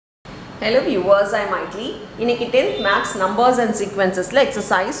Hello viewers, I am Maitli. இன்னைக்கு 10th Maths Numbers and Sequencesல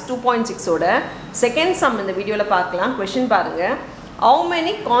exercise 2.6 ஓட second sum இந்த வீடியோல பார்க்கலாம். Question பாருங்க. How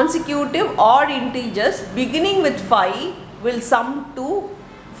many consecutive odd integers beginning with 5 will sum to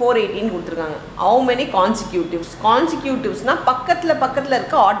 418 கொடுத்திருக்காங்க. How many consecutives? Consecutives-னா பக்கத்துல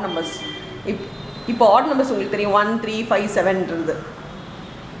இருக்க odd numbers. இப்போ odd numbers உங்களுக்கு தெரியும் 1 3 5 7 ன்றது.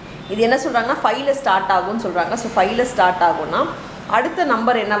 இது என்ன சொல்றாங்கன்னா 5 ல ஸ்டார்ட் ஆகும்னு சொல்றாங்க. சோ 5 ல ஸ்டார்ட் ஆகும்னா அடுத்த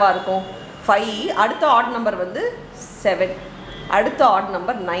நம்பர் என்னவா இருக்கும் 5 அடுத்த ஆட் நம்பர் வந்து 7 அடுத்த ஆட்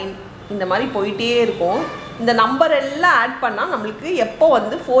நம்பர் 9 இந்த மாதிரி போயிட்டே இருக்கும் இந்த நம்பர் எல்லாம் ஆட் பண்ணா நமக்கு எப்போ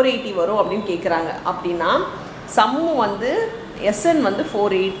வந்து 480 வரும் அப்படினு கேக்குறாங்க அப்படினா சம் வந்து SN வந்து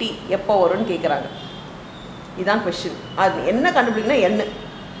 480 எப்போ வரும்னு கேக்குறாங்க இதான் क्वेश्चन அது என்ன கண்டுபிடிக்கணும் என்ன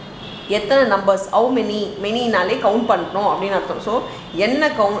எத்தனை நம்பர்ஸ் how many நாளே கவுண்ட் பண்ணனும் அப்படினு அர்த்தம் சோ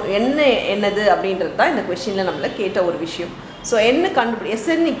என்னது அப்படின்றது தான் இந்த क्वेश्चनல நம்மள கேட்ட ஒரு விஷயம் சோ n கண்டுபிடி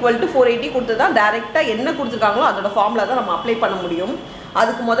SN = 480 கொடுத்ததா டைரக்ட்டா என்ன கொடுத்திருக்காங்களோ அதோட ஃபார்முலா தான் நம்ம அப்ளை பண்ண முடியும்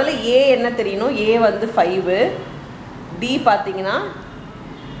அதுக்கு முதல்ல a என்ன தெரியணும் a வந்து 5 d பாத்தீங்கன்னா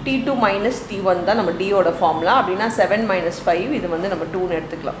t2 - t1 தான் நம்ம d ஓட ஃபார்முலா அப்படினா 7 - 5 இது வந்து நம்ம 2 ன்னு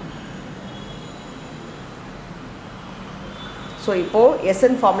எடுத்துக்கலாம் So, இப்போ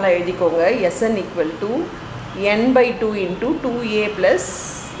SN formula எழுதிக்கோங்க SN = n/2 into 2a plus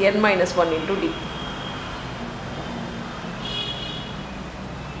n minus 1 into d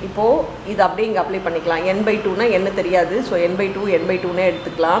இப்போ இது அப்படியே இங்க அப்ளை பண்ணிக்கலாம் n/2 னா என்ன தெரியாது சோ n/2 னே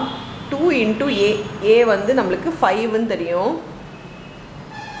எடுத்துக்கலாம் 2 into a வந்து நமக்கு 5 ன்னு தெரியும்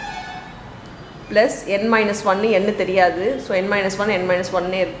plus n minus 1 என்ன தெரியாது சோ n minus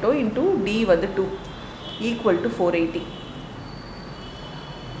 1 னே இருக்கட்டும் into d வந்து 2 equal to 480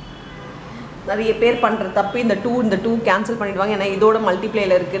 நிறைய பேர் பண்ற தப்பு இந்த 2 கேன்சல் பண்ணிடுவாங்க ஏனா இதோட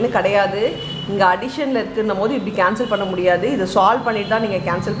மல்டிப்ளைல இருக்குன்னு கிடையாது இங்க அடிஷன்ல இருக்குன்னும்போது இப்படி கேன்சல் பண்ண முடியாது இத சால்வ் பண்ணிட்டு தான் நீங்க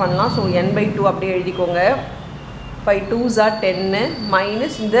கேன்சல் பண்ணலாம் சோ n/2 அப்படியே எழுதிக்கோங்க 5 2s are 10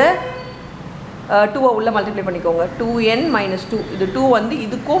 மைனஸ் இந்த 2 உள்ள மல்டிப்ளை பண்ணிக்கோங்க 2n - 2 இது 2 வந்து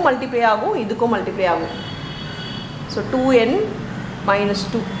இதுக்கும் மல்டிப்ளை ஆகும் இதுக்கும் மல்டிப்ளை ஆகும் சோ 2n -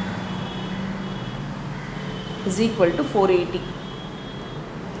 2 = 480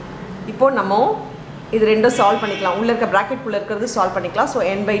 இப்போ நம்ம இது ரெண்டும் சால்வ் பண்ணிக்கலாம் உள்ள இருக்க பிராக்கெட் குள்ள இருக்குறது சால்வ் பண்ணிக்கலாம் சோ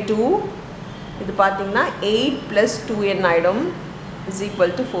n/2 இது பாத்தீங்கன்னா 8 + 2n ஆயிடும் =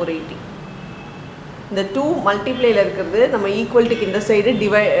 480 இந்த 2 மல்டிப்ளைல இருக்குது நம்ம ஈக்குவல்ட்டுக்கு இந்த சைடு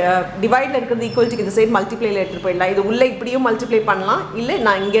டிவைட்ல இருக்குது ஈக்குவல்ட்டுக்கு இந்த சைடு மல்டிப்ளைல எடுத்து போயிடலாம் இது உள்ள இப்படியும் மல்டிப்ளை பண்ணலாம் இல்ல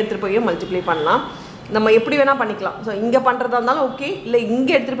நான் இங்க எடுத்து போய் மல்டிப்ளை பண்ணலாம் நம்ம எப்படி வேணா பண்ணிக்கலாம் சோ இங்க பண்றதா இருந்தாலும் ஓகே இல்ல இங்க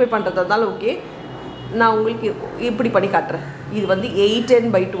எடுத்து போய் பண்றதா இருந்தாலும் ஓகே நான் உங்களுக்கு இப்படி பண்ணி காட்றேன் இது வந்து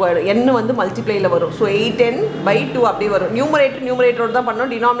 8n/2 ஆயிடும் n வந்து மல்டிப்ளைல வரும் சோ 8n/2 அப்படியே வரும் நியூமரேட்டரோட தான்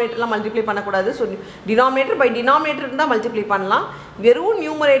பண்ணனும் டினாமினேட்டர்லாம் மல்டிப்ளை பண்ண கூடாது சோ டினாமினேட்டர் தான் மல்டிப்ளை பண்ணலாம் வெறும்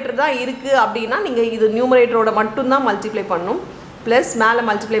நியூமரேட்டர் தான் இருக்கு அப்படினா நீங்க இது நியூமரேட்டரோட மட்டும் தான் மல்டிப்ளை பண்ணனும் பிளஸ் மேல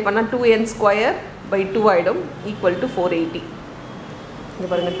மல்டிப்ளை பண்ணா 2n² ஆயிடும் = 480 இங்க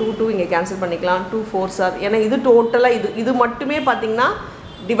பாருங்க 2 இங்க கேன்சல் பண்ணிக்கலாம் 2 4s are ஏனா இது டோட்டலா இது மட்டுமே பாத்தீங்கன்னா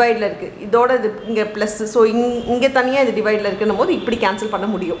டிவைட்ல இருக்கு இதோட இது இங்க பிளஸ் சோ இங்க தனியா இது டிவைட்ல இருக்குனும்போது இப்படி கேன்சல் பண்ண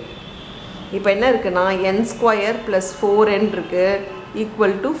முடியும் இப்போ என்ன இருக்குனா n² + 4n இருக்கு =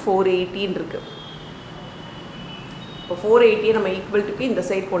 480 ன்னு இருக்கு இப்போ 480 நம்ம ஈக்குவல்ட்டுக்கு இந்த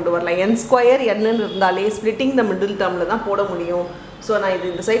சைடு கொண்டு வரலாம் n² n ன்னு இருந்தாலே ஸ்ப்ளிட்டிங் தி மிடில் டேர்ம்ல தான் போட முடியும் சோ நான் இது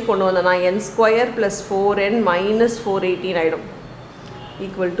இந்த சைடு கொண்டு வந்தனா n² + 4n - 480 ஆயிடும் =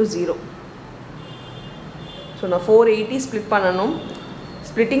 0 சோ நான் 480 ஸ்ப்ளிட் பண்ணனும்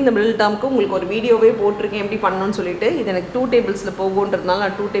splitting the middle term க்கு உங்களுக்கு ஒரு வீடியோவே போட்டுருக்கேன் எப்படி பண்ணனும்னு சொல்லிட்டு இது எனக்கு 2 டேபிள்ஸ்ல போகும்ன்றதனால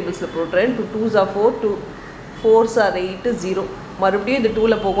நான் 2 டேபிள்ஸ்ல போட்றேன் 2 2s are 4 2 4s are 8 0 மறுபடியும் இது 2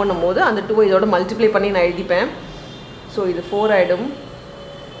 ல போகணும்போது அந்த 2 இதோட மல்டிப்ளை பண்ணி நான் எழுதிப்பேன் சோ இது 4 ஆயிடும்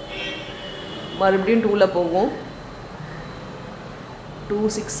மறுபடியும் 2 ல போகும் 2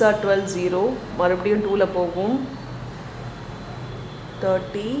 6 are 12 0 மறுபடியும் 2 ல போகும்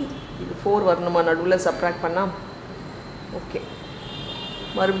 30 இது 4 வரணுமா நடுவுல சப்ட்ராக்ட் பண்ணா ஓகே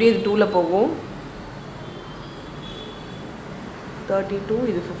மறுபடியும் இது 2 ல போகும் 32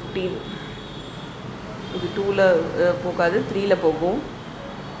 இது 15 இது 2 ல போகாது 3 ல போகும்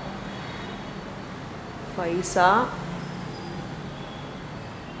 5s are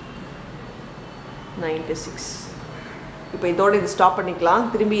 96 இப்போ இதோட இது ஸ்டாப் பண்ணிக்கலாம்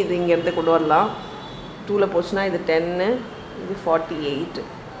திரும்பி இது இங்க இருந்து கொண்டு வரலாம் 2 ல போச்சுனா இது 10 இது 48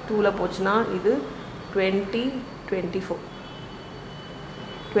 2 ல போச்சுனா இது 20 24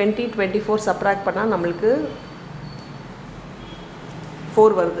 20 24 சப்ட்ராக்ட் பண்ணா நமக்கு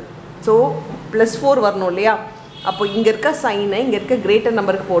 4 வருது சோ +4 வரணும் இல்லையா அப்போ இங்கே இருக்க சைனை இங்கே இருக்க கிரேட்டர்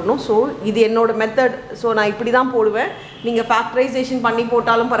நம்பருக்கு போடணும். ஸோ இது என்னோட மெத்தட். ஸோ நான் இப்படி தான் போடுவேன். நீங்கள் ஃபேக்டரைசேஷன் பண்ணி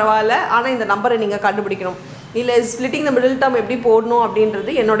போட்டாலும் பரவாயில்ல, ஆனால் இந்த நம்பரை நீங்கள் கண்டுபிடிக்கணும். இல்லை ஸ்ப்ளிட்டிங் த மிடில் டேர்ம் எப்படி போடணும்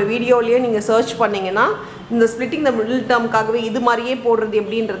அப்படின்றது என்னோடய வீடியோலேயே நீங்கள் சர்ச் பண்ணிங்கன்னா இந்த ஸ்ப்ளிட்டிங் த மிடில் டேர்முக்காகவே இது மாதிரியே போடுறது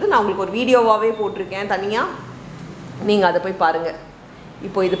எப்படின்றது நான் உங்களுக்கு ஒரு வீடியோவாகவே போட்டிருக்கேன் தனியாக. நீங்கள் அதை போய் பாருங்கள்.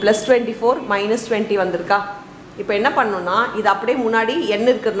 இப்போ இது +24 -20 வந்திருக்கா? இப்போ என்ன பண்ணணும்னா இது அப்படியே முன்னாடி n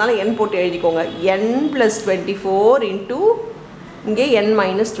இருக்கிறதுனால n போட்டு எழுதிக்கோங்க. n +24 இன்ட்டு இங்கே n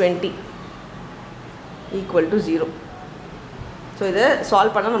 -20 = 0. ஸோ இதை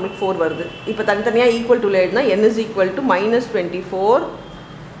சால்வ் பண்ணால் நமக்கு 4 வருது. இப்போ தனித்தனியாக ஈக்குவல் டுல எழுதினா n = -24,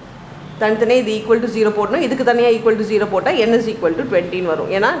 தனித்தனியாக இது =0 போடணும். இதுக்கு தனியாக =0 போட்டால் n = 20 வரும்.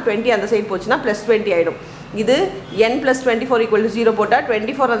 ஏன்னா 20 அந்த சைடு போச்சுன்னா +20 ஆகிடும். இது n +24 = 0 போட்டால்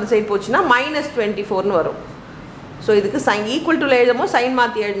 24 அந்த சைடு போச்சுன்னா -24 வரும். ஸோ இதுக்கு சைன் ஈக்குவல் டுல எழுதுமோ சைன்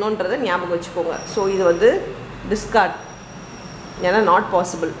மாற்றி எழுதணுன்றதை ஞாபகம் வச்சுக்கோங்க. ஸோ இது வந்து டிஸ்கார்ட், ஏன்னா நாட்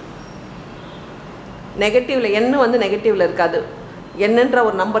பாசிபிள். நெகட்டிவில் n வந்து நெகட்டிவில் இருக்காது. என்னன்ற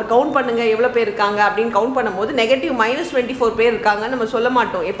ஒரு நம்பர் கவுண்ட் பண்ணுங்கள் எவ்வளோ பேர் இருக்காங்க அப்படின்னு கவுண்ட் பண்ணும்போது நெகட்டிவ் -24 பேர் இருக்காங்கன்னு நம்ம சொல்ல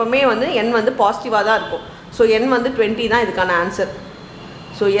மாட்டோம். எப்போவுமே வந்து n வந்து பாசிட்டிவாக தான் இருக்கும். ஸோ n வந்து 20 தான் இதுக்கான ஆன்சர்.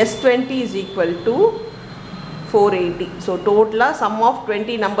 So S20 = 480. ஸோ டோட்டலாக சம் ஆஃப்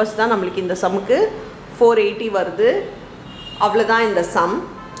 20 நம்பர்ஸ் தான் நம்மளுக்கு இந்த சம்முக்கு 480 வருது. அவ்வளோதான் இந்த சம்.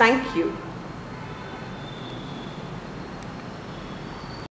 தேங்க்யூ.